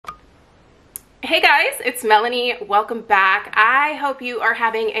Hey guys, it's Melanie. Welcome back. I hope you are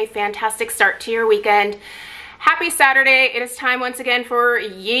having a fantastic start to your weekend. Happy Saturday. It is time once again for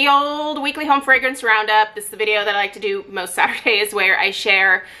ye old weekly home fragrance roundup. This is the video that I like to do most Saturdays where I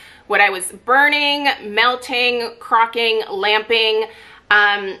share what I was burning, melting, crocking, lamping,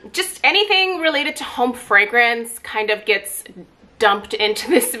 just anything related to home fragrance kind of gets dumped into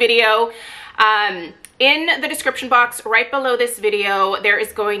this video. In the description box right below this video, there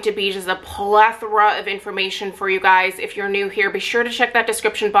is going to be just a plethora of information for you guys. If you're new here, be sure to check that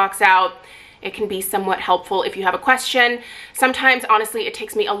description box out. It can be somewhat helpful if you have a question. Sometimes, honestly, it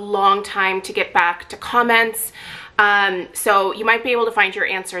takes me a long time to get back to comments. So you might be able to find your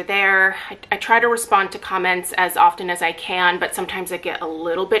answer there. I try to respond to comments as often as I can, but sometimes I get a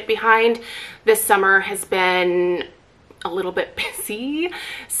little bit behind. This summer has been a little bit busy,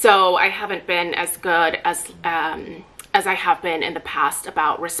 so I haven't been as good as I have been in the past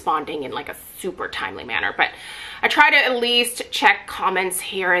about responding in like a super timely manner. But I try to at least check comments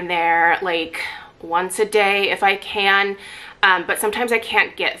here and there like once a day if I can, but sometimes I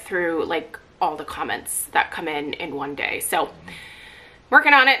can't get through like all the comments that come in one day, so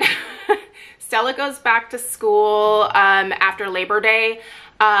working on it. Stella goes back to school after Labor Day.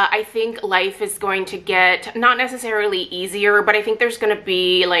 I think life is going to get not necessarily easier, but I think there's going to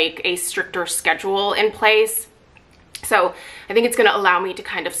be like a stricter schedule in place. So I think it's going to allow me to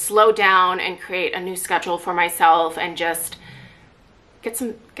kind of slow down and create a new schedule for myself and just get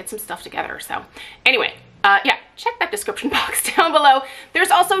some stuff together. So anyway, yeah, check that description box down below.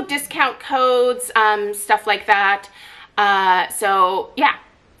 There's also discount codes, stuff like that. So yeah.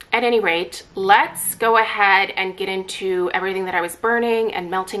 At any rate, let's go ahead and get into everything that I was burning and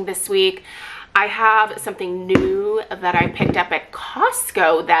melting this week. I have something new that I picked up at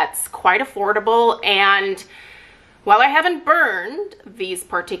Costco that's quite affordable, and while I haven't burned these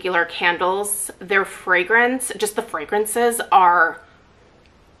particular candles, their fragrance, just the fragrances are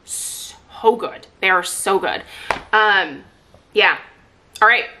so good. They are so good. Yeah. All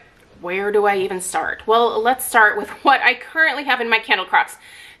right. Where do I even start? Well, let's start with what I currently have in my candle crocks,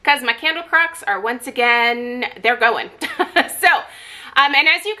 because my candle crocks are once again, they're going. So, and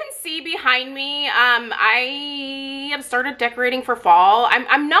as you can see behind me, I have started decorating for fall.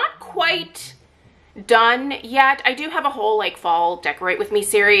 I'm not quite done yet. I do have a whole like fall decorate with me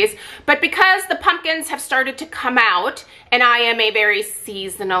series, but because the pumpkins have started to come out and I am a very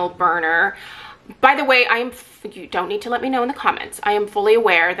seasonal burner, by the way, you don't need to let me know in the comments. I am fully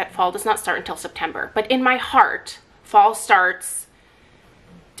aware that fall does not start until September, but in my heart, fall starts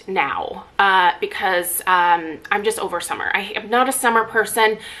now because I'm just over summer. I am not a summer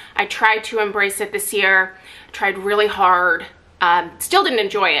person. I tried to embrace it this year, tried really hard, still didn't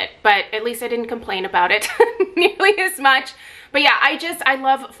enjoy it, but at least I didn't complain about it nearly as much. But yeah, I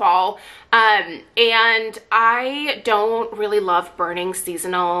love fall, and I don't really love burning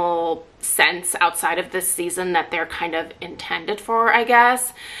seasonal scents outside of this season that they're kind of intended for, I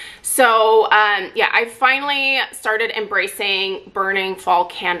guess. So yeah, I finally started embracing burning fall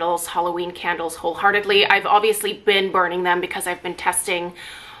candles, Halloween candles wholeheartedly. I've obviously been burning them because I've been testing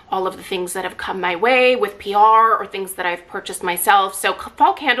all of the things that have come my way with PR or things that I've purchased myself. So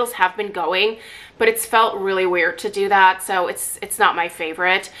fall candles have been going, but it's felt really weird to do that. So it's not my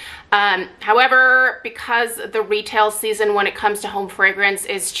favorite. However, because the retail season when it comes to home fragrance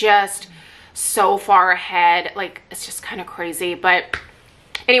is just so far ahead, like it's just kind of crazy. But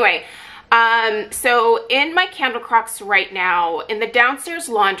anyway, so in my candle crocks right now, in the downstairs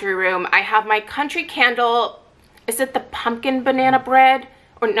laundry room, I have my country candle. Is it the pumpkin banana bread?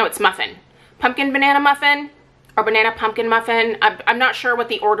 Or no, it's muffin. Pumpkin banana muffin or banana pumpkin muffin. I'm not sure what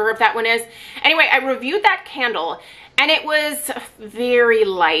the order of that one is. Anyway, I reviewed that candle and it was very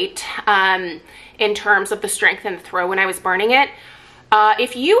light in terms of the strength and the throw when I was burning it.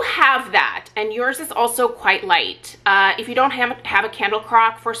 If you have that and yours is also quite light, if you don't have a candle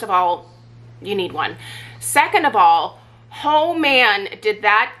crock, first of all, you need one. Second of all, oh man, did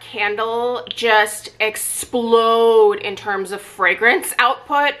that candle just explode in terms of fragrance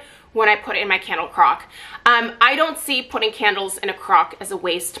output when I put it in my candle crock. I don't see putting candles in a crock as a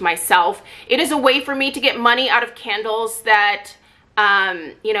waste myself. It is a way for me to get money out of candles that,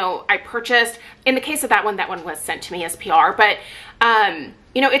 you know, I purchased. In the case of that one was sent to me as PR, but,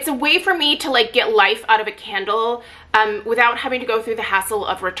 you know, it's a way for me to like get life out of a candle without having to go through the hassle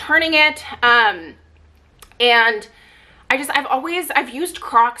of returning it. And I've used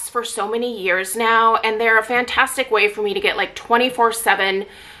crocks for so many years now, and they're a fantastic way for me to get like 24/7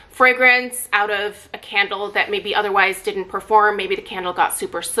 fragrance out of a candle that maybe otherwise didn't perform. Maybe the candle got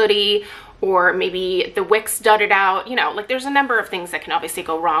super sooty, or maybe the wicks dudded out. You know, like there's a number of things that can obviously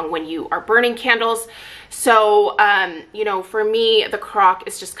go wrong when you are burning candles. So, you know, for me, the crock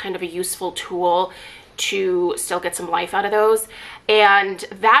is just kind of a useful tool to still get some life out of those. And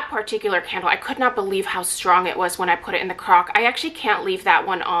that particular candle, I could not believe how strong it was when I put it in the crock. I actually can't leave that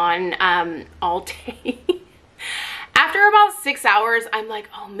one on all day. After about 6 hours, I'm like,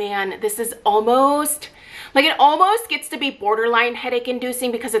 oh man, this is almost, like it almost gets to be borderline headache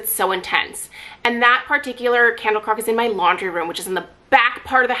inducing because it's so intense. And that particular candle crock is in my laundry room, which is in the back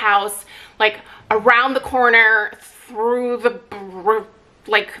part of the house, like around the corner, through the,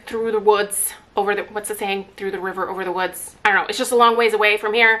 like through the woods, over the, what's the saying? Through the river, over the woods. I don't know. It's just a long ways away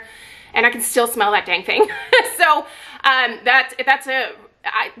from here, and I can still smell that dang thing. So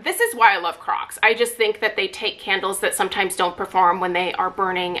this is why I love crocks. I just think that they take candles that sometimes don't perform when they are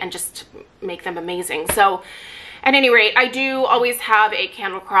burning and just make them amazing. So at any rate, I do always have a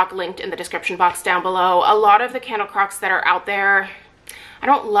candle crock linked in the description box down below. A lot of the candle crocks that are out there, I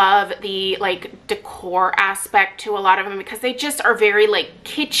don't love the like decor aspect to a lot of them because they just are very like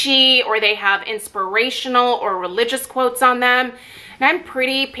kitschy, or they have inspirational or religious quotes on them. And I'm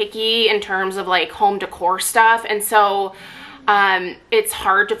pretty picky in terms of like home decor stuff. And so it's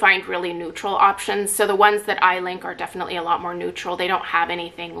hard to find really neutral options. So the ones that I link are definitely a lot more neutral. They don't have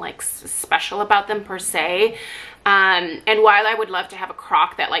anything like special about them per se. And while I would love to have a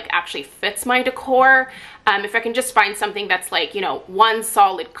crock that like actually fits my decor, if I can just find something that's like, you know, one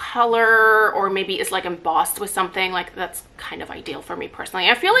solid color, or maybe is like embossed with something, like that's kind of ideal for me personally.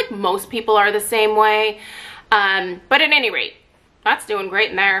 I feel like most people are the same way. But at any rate, that's doing great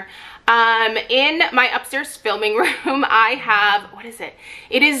in there. In my upstairs filming room, I have, what is it?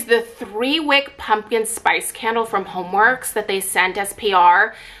 It is the 3-wick pumpkin spice candle from Homeworx that they sent as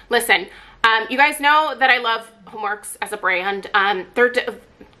PR. Listen, you guys know that I love Homeworx as a brand.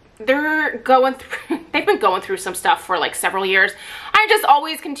 They're going through, they've been going through some stuff for like several years. I just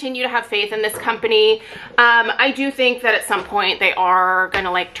always continue to have faith in this company. I do think that at some point they are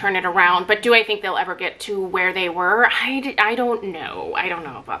gonna like turn it around, but do I think they'll ever get to where they were? I don't know. I don't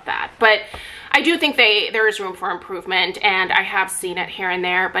know about that, but I do think there is room for improvement, and I have seen it here and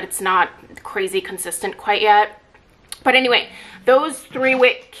there, but it's not crazy consistent quite yet. But anyway, those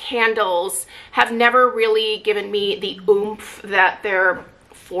 3-wick candles have never really given me the oomph that their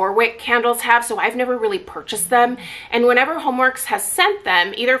 4-wick candles have, so I've never really purchased them. And whenever Homeworx has sent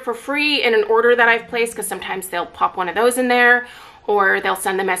them, either for free in an order that I've placed, because sometimes they'll pop one of those in there, or they'll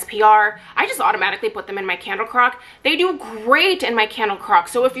send them as PR, I just automatically put them in my candle crock. They do great in my candle crock.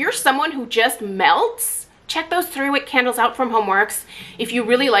 So if you're someone who just melts, check those 3-wick candles out from Homeworx if you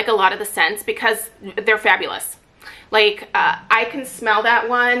really like a lot of the scents, because they're fabulous. Like, I can smell that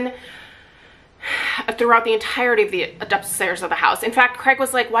one throughout the entirety of the upstairs of the house. In fact, Craig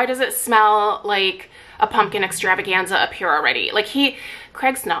was like, why does it smell like a pumpkin extravaganza up here already? Like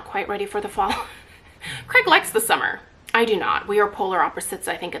Craig's not quite ready for the fall. Craig likes the summer. I do not. We are polar opposites,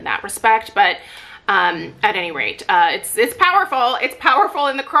 I think, in that respect. But at any rate, it's powerful. It's powerful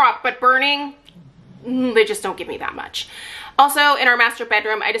in the crock, but burning, they just don't give me that much. Also, in our master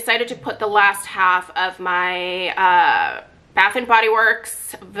bedroom, I decided to put the last half of my Bath & Body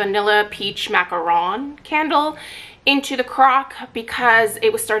Works Vanilla Peach Macaron candle into the crock because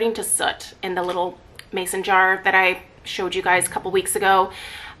it was starting to soot in the little mason jar that I showed you guys a couple weeks ago.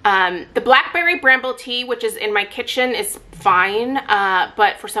 The Blackberry Bramble Tea, which is in my kitchen, is fine,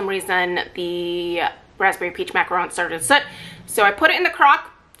 but for some reason the Raspberry Peach Macaron started to soot. So I put it in the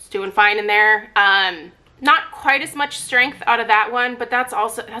crock. It's doing fine in there. Not quite as much strength out of that one, but that's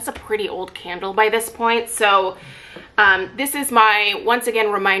a pretty old candle by this point. So this is my, once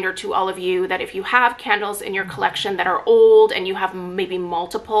again, reminder to all of you that if you have candles in your collection that are old and you have maybe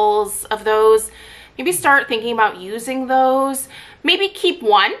multiples of those, maybe start thinking about using those. Maybe keep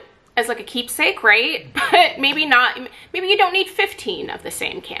one as like a keepsake, right? But maybe not, maybe you don't need 15 of the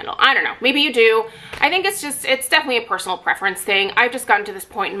same candle. I don't know, maybe you do. I think it's definitely a personal preference thing. I've just gotten to this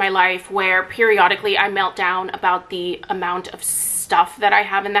point in my life where periodically I melt down about the amount of stuff that I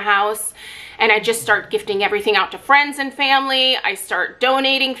have in the house, and I just start gifting everything out to friends and family. I start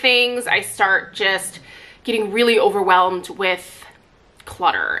donating things. I start just getting really overwhelmed with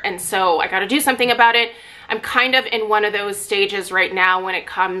clutter, and so I got to do something about it. I'm kind of in one of those stages right now when it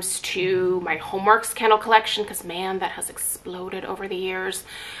comes to my Homeworx candle collection, because man, that has exploded over the years.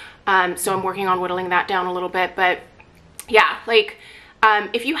 So I'm working on whittling that down a little bit, but yeah, like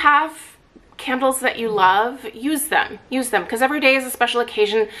if you have candles that you love, use them, because every day is a special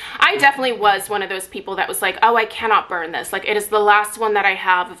occasion. I definitely was one of those people that was like, oh, I cannot burn this. Like, it is the last one that I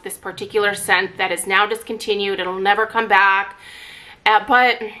have of this particular scent that is now discontinued. It'll never come back.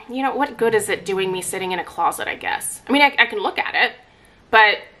 But you know, what good is it doing me sitting in a closet, I guess? I mean, I can look at it,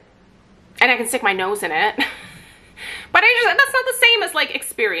 and I can stick my nose in it, but that's not the same as like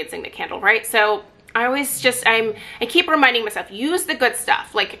experiencing the candle, right? So I always I keep reminding myself, use the good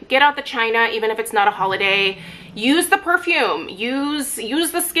stuff. Like, get out the china, even if it's not a holiday. Use the perfume. Use the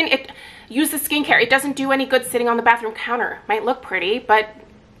use the skincare. It doesn't do any good sitting on the bathroom counter. Might look pretty, but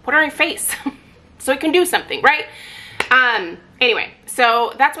put it on your face so it can do something, right? Anyway,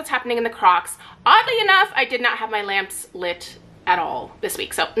 so that's what's happening in the Crocs. Oddly enough, I did not have my lamps lit at all this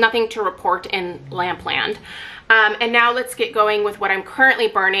week, so nothing to report in Lampland. And now let's get going with what I'm currently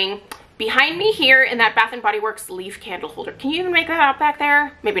burning. Behind me here in that Bath & Body Works leaf candle holder. Can you even make that out back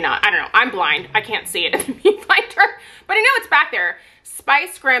there? Maybe not. I don't know. I'm blind. I can't see it in the viewfinder, but I know it's back there.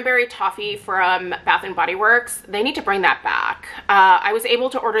 Spiced Cranberry Toffee from Bath & Body Works. They need to bring that back. I was able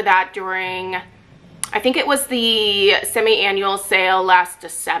to order that during, I think it was the semi-annual sale last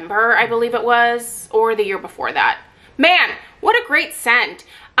December, I believe it was, or the year before that. Man, what a great scent.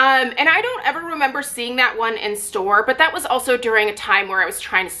 And I don't ever remember seeing that one in store, but that was also during a time where I was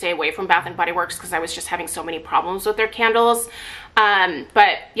trying to stay away from Bath & Body Works because I was just having so many problems with their candles.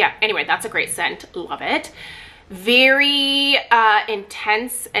 But yeah, anyway, that's a great scent. Love it. Very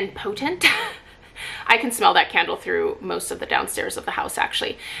intense and potent. I can smell that candle through most of the downstairs of the house,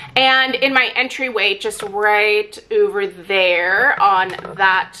 actually. And in my entryway, just right over there on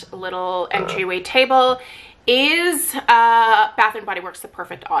that little entryway table, is Bath & Body Works The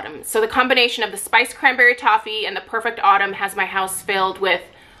Perfect Autumn. So the combination of the Spiced Cranberry Toffee and the Perfect Autumn has my house filled with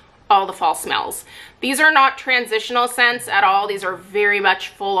all the fall smells. These are not transitional scents at all. These are very much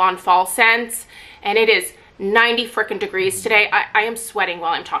full-on fall scents. And it is 90 frickin' degrees today. I am sweating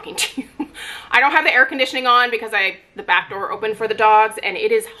while I'm talking to you. I don't have the air conditioning on because the back door open for the dogs, and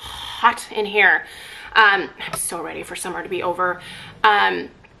it is hot in here. I'm so ready for summer to be over.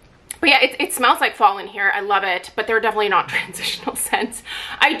 But yeah, it smells like fall in here. I love it, but they're definitely not transitional scents.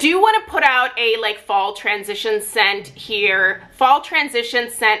 I do want to put out a like fall transition scent here, fall transition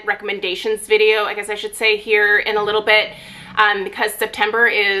scent recommendations video, I guess I should say, here in a little bit, because September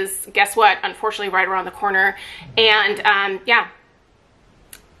is, guess what, unfortunately right around the corner. And yeah,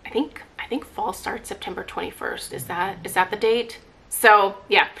 I think fall starts September 21st. Is that the date? So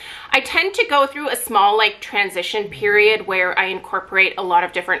yeah, I tend to go through a small like transition period where I incorporate a lot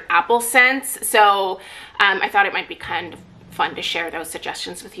of different apple scents. So I thought it might be kind of fun to share those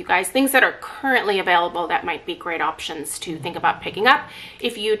suggestions with you guys. Things that are currently available that might be great options to think about picking up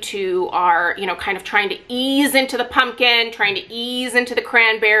if you two are, you know, kind of trying to ease into the pumpkin, trying to ease into the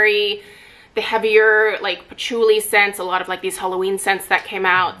cranberry, the heavier like patchouli scents, a lot of like these Halloween scents that came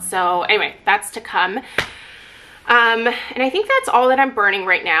out. So anyway, that's to come. And I think that's all that I'm burning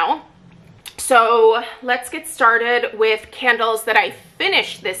right now. So let's get started with candles that I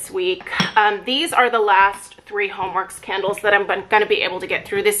finished this week. These are the last 3 Homeworx candles that I'm going to be able to get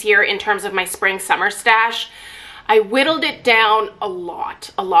through this year in terms of my spring summer stash. I whittled it down a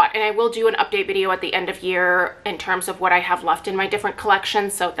lot, and I will do an update video at the end of year in terms of what I have left in my different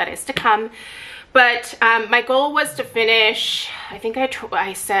collections, so that is to come. But my goal was to finish, I think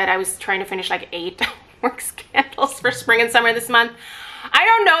I said I was trying to finish like 8 Homeworx candles for spring and summer this month. I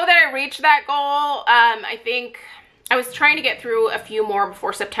don't know that I reached that goal. I think I was trying to get through a few more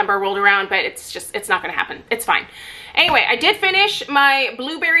before September rolled around, but it's not gonna happen. It's fine. Anyway, I did finish my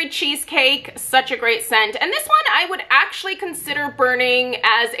blueberry cheesecake, such a great scent. And this one I would actually consider burning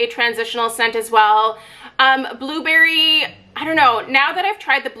as a transitional scent as well. Blueberry, I don't know, now that I've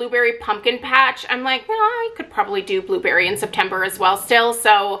tried the blueberry pumpkin patch, I'm like, well, I could probably do blueberry in September as well still,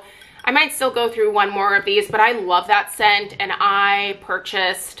 so I might still go through one more of these, but I love that scent, and I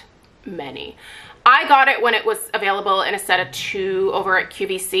purchased many. I got it when it was available in a set of 2 over at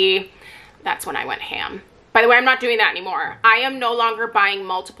QVC. That's when I went ham. By the way, I'm not doing that anymore. I am no longer buying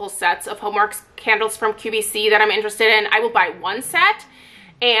multiple sets of Homeworx candles from QVC that I'm interested in. I will buy one set,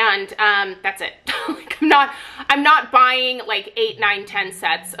 and that's it. Like, I'm not buying like 8, 9, 10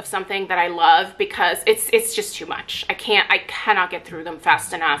 sets of something that I love because it's just too much. I cannot get through them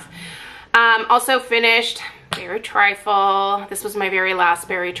fast enough. Also finished Berry Trifle. This was my very last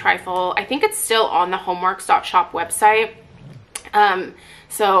Berry Trifle. I think it's still on the Homeworx.Shop website.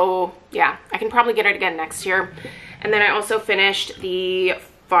 So yeah, I can probably get it again next year. And then I also finished the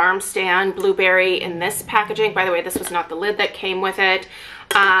Farm Stand Blueberry in this packaging. By the way, this was not the lid that came with it.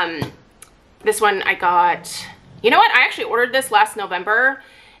 This one I got, you know what? I actually ordered this last November,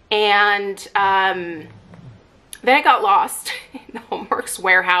 and then I got lost in the Homeworx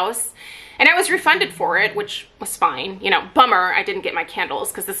warehouse, and I was refunded for it, which was fine. You know, bummer I didn't get my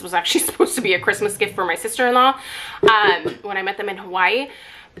candles, because this was actually supposed to be a Christmas gift for my sister-in-law when I met them in Hawaii.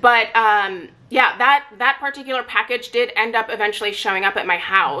 But yeah, that particular package did end up eventually showing up at my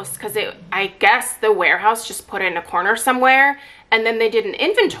house, because I guess the warehouse just put it in a corner somewhere, and then they did an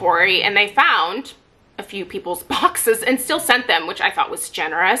inventory and they found a few people's boxes and still sent them, which I thought was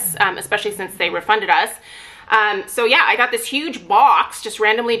generous, especially since they refunded us. So yeah, I got this huge box just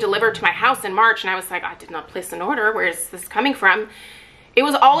randomly delivered to my house in March, and I was like, I did not place an order. Where is this coming from? It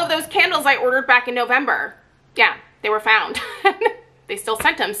was all of those candles I ordered back in November. Yeah, they were found. They still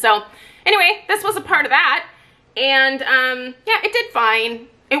sent them. So anyway, this was a part of that. And yeah, it did fine.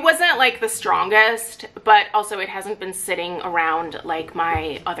 It wasn't like the strongest, but also it hasn't been sitting around like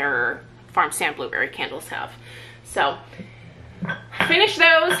my other farm stand blueberry candles have. So finish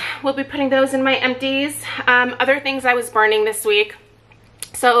those. We'll be putting those in my empties. Other things I was burning this week.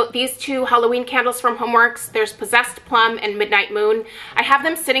 So these two Halloween candles from Homeworx, there's Possessed Plum and Midnight Moon. I have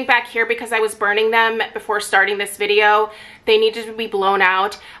them sitting back here because I was burning them before starting this video. They needed to be blown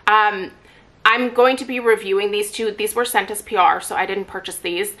out. I'm going to be reviewing these two. These were sent as PR, so I didn't purchase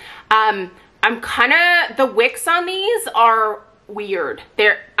these. The wicks on these are weird.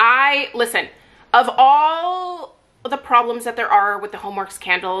 Listen, of all the problems that there are with the Homeworx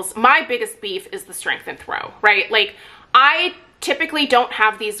candles, my biggest beef is the strength and throw, right? Like, I typically don't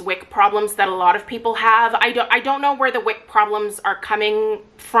have these wick problems that a lot of people have. I don't know where the wick problems are coming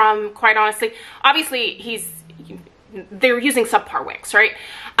from, quite honestly. Obviously, they're using subpar wicks, right?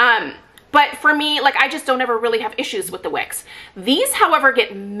 But for me, like, I just don't ever really have issues with the wicks. These, however,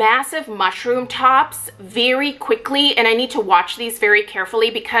 get massive mushroom tops very quickly, and I need to watch these very carefully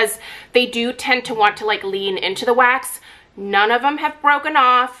because they do tend to want to, like, lean into the wax. None of them have broken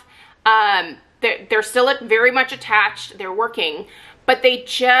off. They're still very much attached. They're working, but they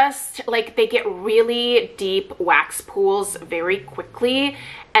just, like, they get really deep wax pools very quickly,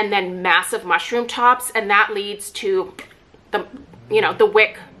 and then massive mushroom tops, and that leads to the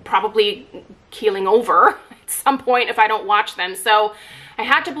wick probably keeling over at some point if I don't watch them. So I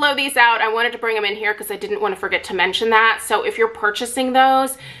had to blow these out. I wanted to bring them in here because I didn't want to forget to mention that. So if you're purchasing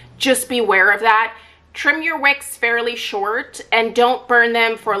those, just be aware of that. Trim your wicks fairly short and don't burn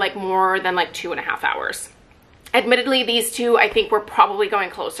them for like more than like 2.5 hours. Admittedly, these two I think were probably going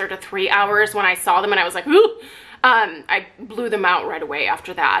closer to 3 hours when I saw them, and I was like, ooh. I blew them out right away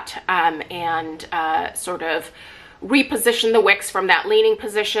after that, and sort of reposition the wicks from that leaning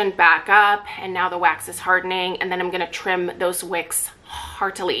position back up, and now the wax is hardening, and then I'm going to trim those wicks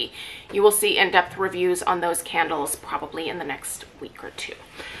heartily. You will see in-depth reviews on those candles probably in the next week or two.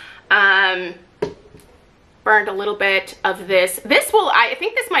 Burned a little bit of this. I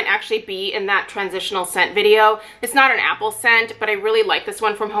think this might actually be in that transitional scent video. It's not an apple scent, but I really like this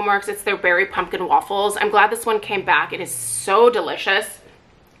one from Homeworx. It's their berry pumpkin waffles. I'm glad this one came back. It is so delicious.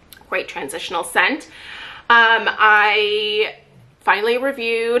 Great transitional scent. I finally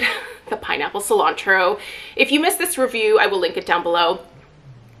reviewed the pineapple cilantro. If you missed this review, I will link it down below.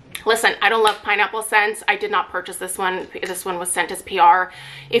 Listen, I don't love pineapple scents. I did not purchase this one. This one was sent as PR.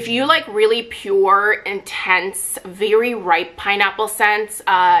 If you like really pure, intense, very ripe pineapple scents,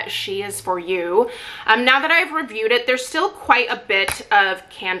 she is for you. Now that I've reviewed it, there's still quite a bit of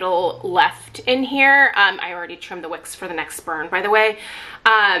candle left in here. I already trimmed the wicks for the next burn, by the way.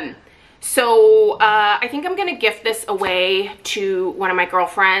 So I think I'm gonna gift this away to one of my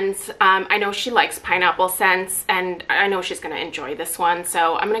girlfriends. I know she likes pineapple scents, and I know she's gonna enjoy this one,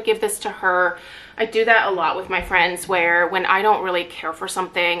 so I'm gonna give this to her. I do that a lot with my friends, where when I don't really care for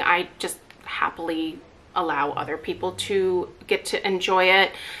something, I just happily allow other people to get to enjoy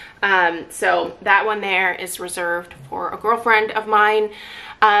it. So that one there is reserved for a girlfriend of mine.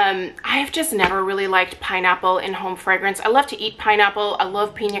 I've just never really liked pineapple in home fragrance. I love to eat pineapple. I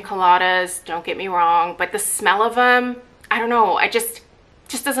love pina coladas, don't get me wrong, but the smell of them, I don't know, it just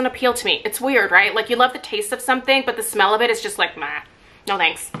doesn't appeal to me. It's weird, right? Like, you love the taste of something, but the smell of it is just like, meh, no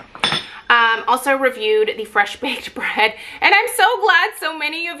thanks. Also reviewed the fresh baked bread, and I'm so glad so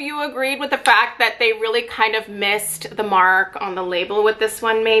many of you agreed with the fact that they really kind of missed the mark on the label with this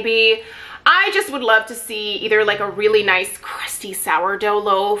one, maybe. I just would love to see either like a really nice crusty sourdough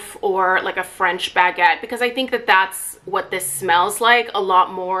loaf or like a French baguette, because I think that that's what this smells like a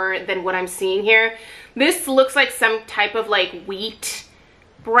lot more than what I'm seeing here. This looks like some type of like wheat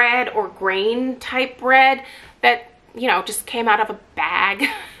bread or grain type bread that, you know, just came out of a bag.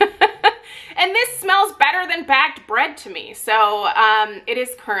 And this smells better than bagged bread to me. So it is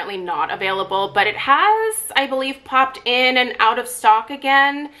currently not available, but it has, I believe, popped in and out of stock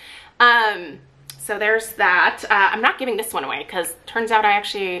again. So there's that. I'm not giving this one away because turns out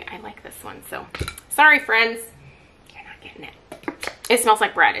I like this one. So sorry, friends, you're not getting it. It smells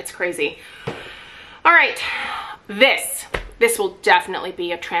like bread. It's crazy. All right, this will definitely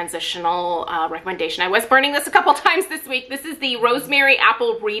be a transitional recommendation. I was burning this a couple times this week. This is the Rosemary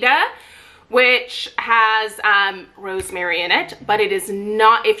Apple Rita, which has rosemary in it, but it is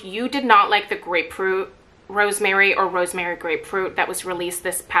not, if you did not like the grapefruit rosemary or rosemary grapefruit that was released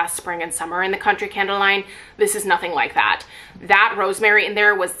this past spring and summer in the Country Candle line, this is nothing like that. That rosemary in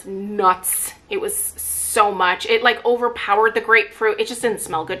there was nuts. It was so much. It like overpowered the grapefruit. It just didn't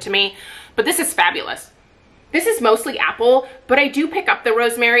smell good to me, but this is fabulous. This is mostly apple, but I do pick up the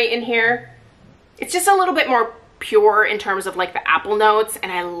rosemary in here. It's just a little bit more pure in terms of like the apple notes,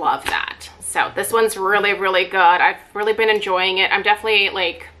 and I love that. So this one's really, really good. I've really been enjoying it. I'm definitely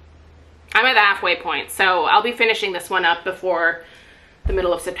like, I'm at the halfway point, so I'll be finishing this one up before the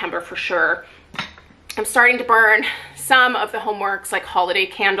middle of September for sure. I'm starting to burn some of the Homeworx like holiday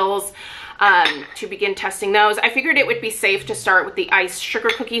candles to begin testing those. I figured it would be safe to start with the iced sugar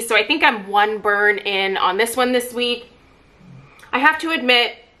cookies, so I think I'm one burn in on this one this week. I have to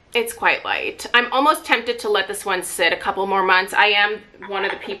admit, it's quite light. I'm almost tempted to let this one sit a couple more months. I am one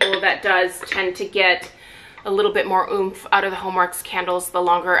of the people that does tend to get a little bit more oomph out of the Homeworx candles the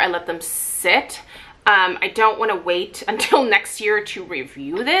longer I let them sit. I don't want to wait until next year to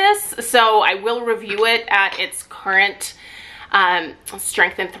review this, so I will review it at its current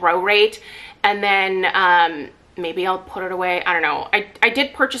strength and throw rate, and then maybe I'll put it away. I don't know. I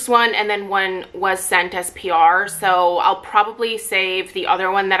did purchase one, and then one was sent as PR, so I'll probably save the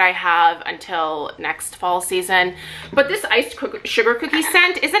other one that I have until next fall season. But this iced sugar cookie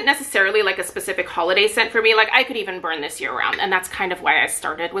scent isn't necessarily like a specific holiday scent for me. Like I could even burn this year round, and that's kind of why I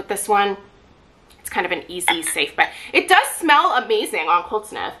started with this one. It's kind of an easy, safe bet. It does smell amazing on cold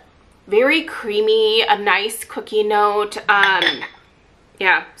sniff. Very creamy, a nice cookie note.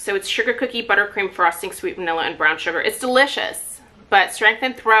 Yeah, so it's sugar cookie, buttercream frosting, sweet vanilla, and brown sugar. It's delicious, but strength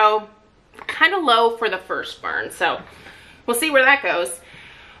and throw, kind of low for the first burn. So we'll see where that goes.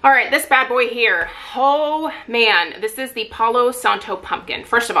 All right, this bad boy here. Oh man, this is the Palo Santo Pumpkin.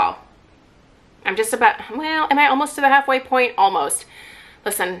 First of all, I'm just about, well, am I almost to the halfway point? Almost.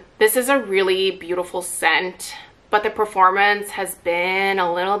 Listen, this is a really beautiful scent, but the performance has been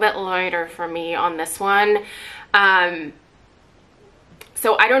a little bit lighter for me on this one.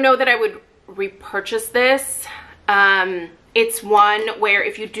 So I don't know that I would repurchase this. It's one where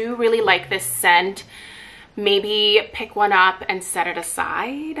if you do really like this scent, maybe pick one up and set it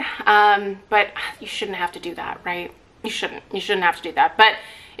aside. But you shouldn't have to do that, right? You shouldn't have to do that. But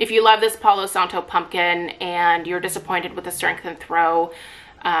if you love this Palo Santo Pumpkin and you're disappointed with the strength and throw,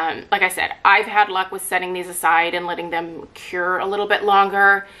 like I said, I've had luck with setting these aside and letting them cure a little bit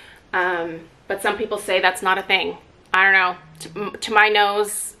longer. But some people say that's not a thing. I don't know. To my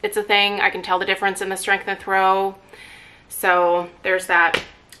nose, it's a thing. I can tell the difference in the strength and throw. So there's that.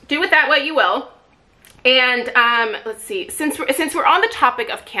 Do with that what you will. And let's see, since we're on the topic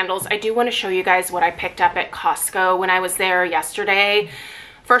of candles, I do want to show you guys what I picked up at Costco when I was there yesterday.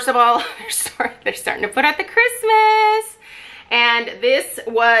 First of all, they're starting to put out the Christmas, and this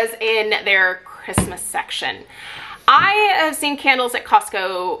was in their Christmas section. I have seen candles at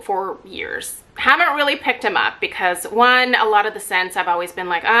Costco for years. Haven't really picked them up because one, a lot of the scents I've always been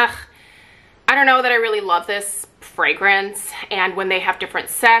like, ugh, I don't know that I really love this fragrance. And when they have different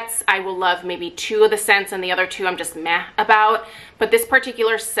sets, I will love maybe two of the scents and the other two I'm just meh about. But this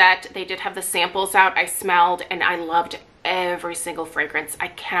particular set, they did have the samples out. I smelled and I loved every single fragrance. I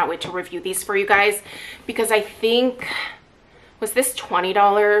cannot wait to review these for you guys because I think, was this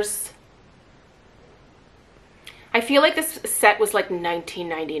 $20? I feel like this set was like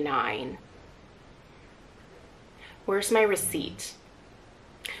 $19.99. Where's my receipt?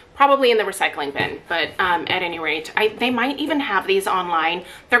 Probably in the recycling bin, but at any rate, they might even have these online.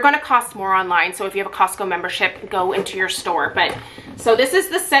 They're going to cost more online, so if you have a Costco membership, go into your store. But so this is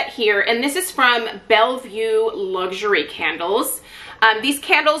the set here, and this is from Bellevue Luxury Candles. These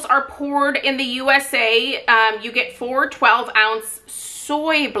candles are poured in the USA. You get 4 12-ounce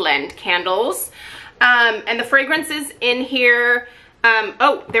soy blend candles, and the fragrances in here.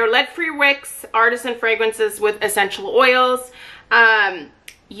 Oh, they're lead-free wicks, artisan fragrances with essential oils.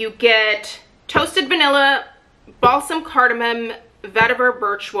 You get toasted vanilla, balsam cardamom, vetiver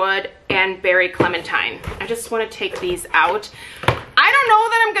birchwood, and berry clementine. I just want to take these out. I don't know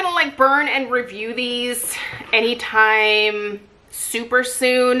that I'm gonna like burn and review these anytime super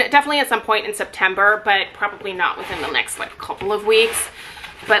soon. Definitely at some point in September, but probably not within the next like couple of weeks.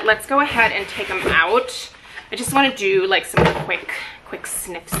 But let's go ahead and take them out. I just want to do like some quick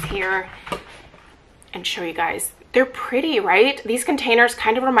sniffs here and show you guys. They're pretty, right? These containers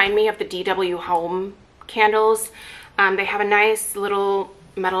kind of remind me of the DW Home candles. They have a nice little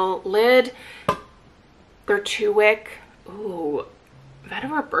metal lid. They're 2-wick. Ooh,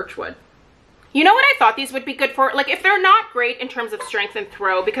 vetiver birchwood. You know what I thought these would be good for? Like, if they're not great in terms of strength and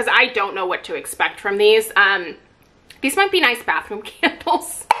throw, because I don't know what to expect from these might be nice bathroom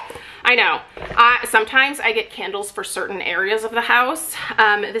candles. I know. Sometimes I get candles for certain areas of the house.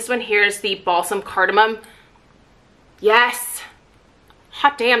 This one here is the balsam cardamom. Yes.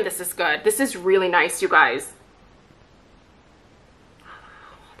 Hot damn, this is good. This is really nice, you guys.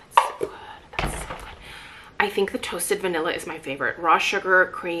 That's so good. That's so good. I think the toasted vanilla is my favorite. Raw sugar,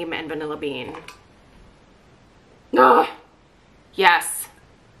 cream, and vanilla bean. Ugh. Yes.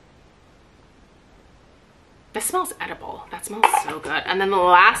 This smells edible. That smells so good. And then the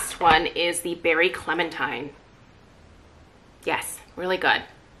last one is the berry clementine. Yes, really good.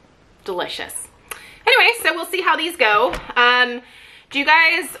 Delicious. Anyway, so we'll see how these go. Do you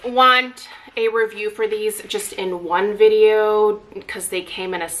guys want a review for these just in one video because they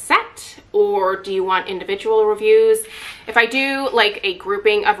came in a set, or do you want individual reviews? If I do like a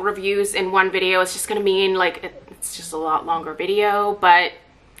grouping of reviews in one video, it's just gonna mean like it's just a lot longer video, but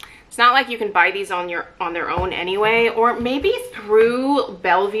it's not like you can buy these on their own anyway, or maybe through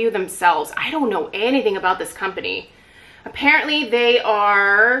Bellevue themselves. I don't know anything about this company. Apparently they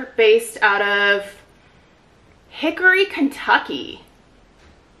are based out of Hickory, Kentucky.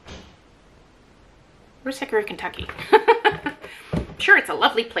 Where's Hickory, Kentucky? I'm sure it's a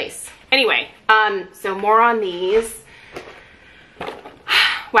lovely place. Anyway, so more on these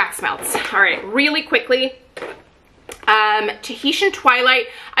wax melts. All right, really quickly. Tahitian Twilight.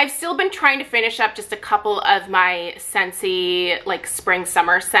 I've still been trying to finish up just a couple of my Scentsy like spring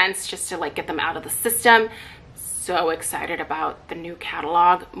summer scents just to like get them out of the system. So excited about the new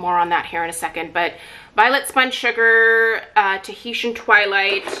catalog. More on that here in a second. But Violet Sponge Sugar, Tahitian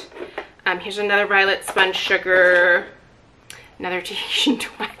Twilight. Here's another Violet Sponge Sugar, another Tahitian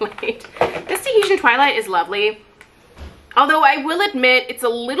Twilight. This Tahitian Twilight is lovely. Although I will admit it's a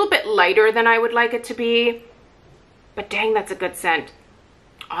little bit lighter than I would like it to be. But dang, that's a good scent.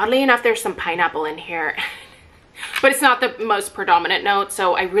 Oddly enough, there's some pineapple in here. But it's not the most predominant note,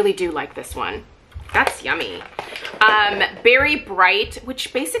 so I really do like this one. That's yummy. Berry Bright,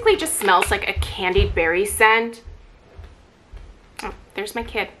 which basically just smells like a candied berry scent. Oh, there's my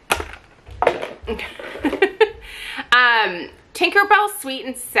kid. Tinkerbell Sweet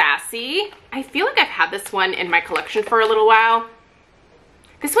and Sassy. I feel like I've had this one in my collection for a little while.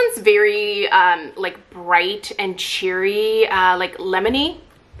 This one's very like bright and cheery, like lemony.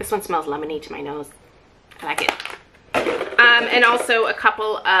 This one smells lemony to my nose. I like it. And also a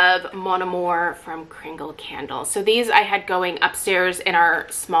couple of Mon Amour from Kringle Candle. So these I had going upstairs in our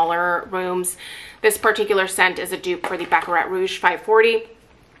smaller rooms. This particular scent is a dupe for the Baccarat Rouge 540.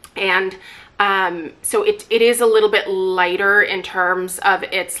 And so it is a little bit lighter in terms of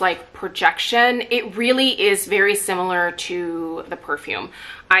its like projection. It really is very similar to the perfume.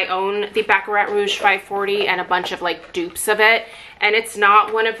 I own the Baccarat Rouge 540 and a bunch of like dupes of it, and it's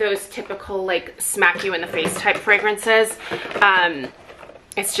not one of those typical like smack you in the face type fragrances.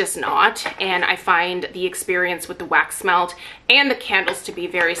 It's just not, and I find the experience with the wax melt and the candles to be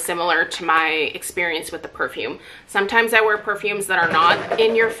very similar to my experience with the perfume. Sometimes I wear perfumes that are not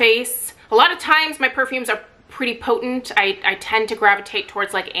in your face. A lot of times my perfumes are pretty potent. I tend to gravitate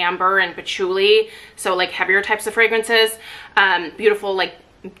towards like amber and patchouli, so like heavier types of fragrances. Beautiful like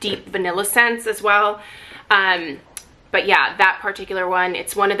deep vanilla scents as well. But yeah, that particular one,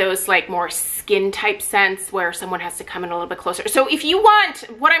 it's one of those like more skin type scents where someone has to come in a little bit closer. So if you want,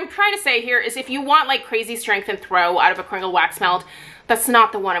 what I'm trying to say here is if you want like crazy strength and throw out of a Kringle wax melt, that's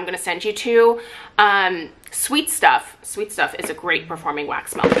not the one I'm going to send you to. Sweet Stuff is a great performing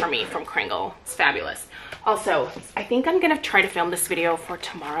wax melt for me from Kringle. It's fabulous. Also, I think I'm gonna try to film this video for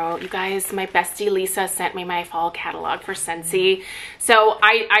tomorrow. You guys, my bestie Lisa sent me my fall catalog for Scentsy. So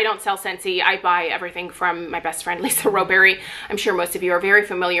I don't sell Scentsy. I buy everything from my best friend Lisa Roberry. I'm sure most of you are very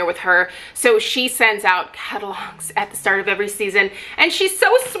familiar with her. So she sends out catalogs at the start of every season, and she's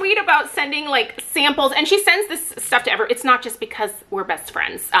so sweet about sending like samples, and she sends this stuff to it's not just because we're best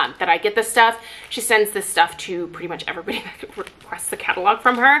friends that I get this stuff. She sends this stuff to pretty much everybody that requests the catalog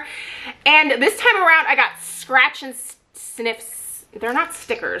from her. And this time around I got scratch and sniffs. They're not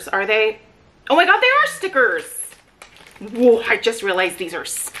stickers, are they? Oh my god, they are stickers. Whoa, I just realized these are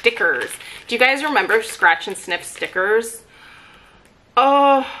stickers. Do you guys remember scratch and sniff stickers?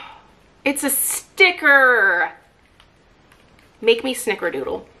 It's a sticker. Make me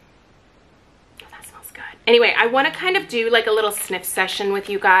snickerdoodle. Oh, that smells good. Anyway, I want to kind of do like a little sniff session with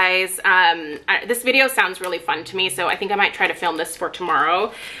you guys. This video sounds really fun to me, so I think I might try to film this for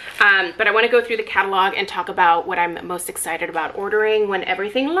tomorrow. But I want to go through the catalog and talk about what I'm most excited about ordering when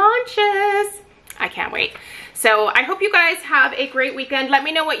everything launches. I can't wait. So I hope you guys have a great weekend. Let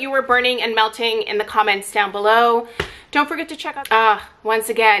me know what you were burning and melting in the comments down below. Don't forget to check out, once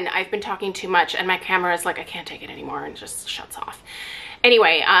again, I've been talking too much and my camera is like, I can't take it anymore and just shuts off.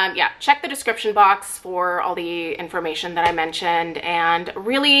 Anyway, yeah, check the description box for all the information that I mentioned, and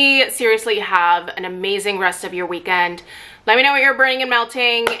really seriously have an amazing rest of your weekend. Let me know what you're burning and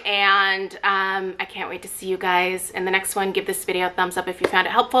melting, and I can't wait to see you guys in the next one. Give this video a thumbs up if you found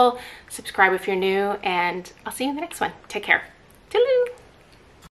it helpful. Subscribe if you're new, and I'll see you in the next one. Take care. Toodaloo.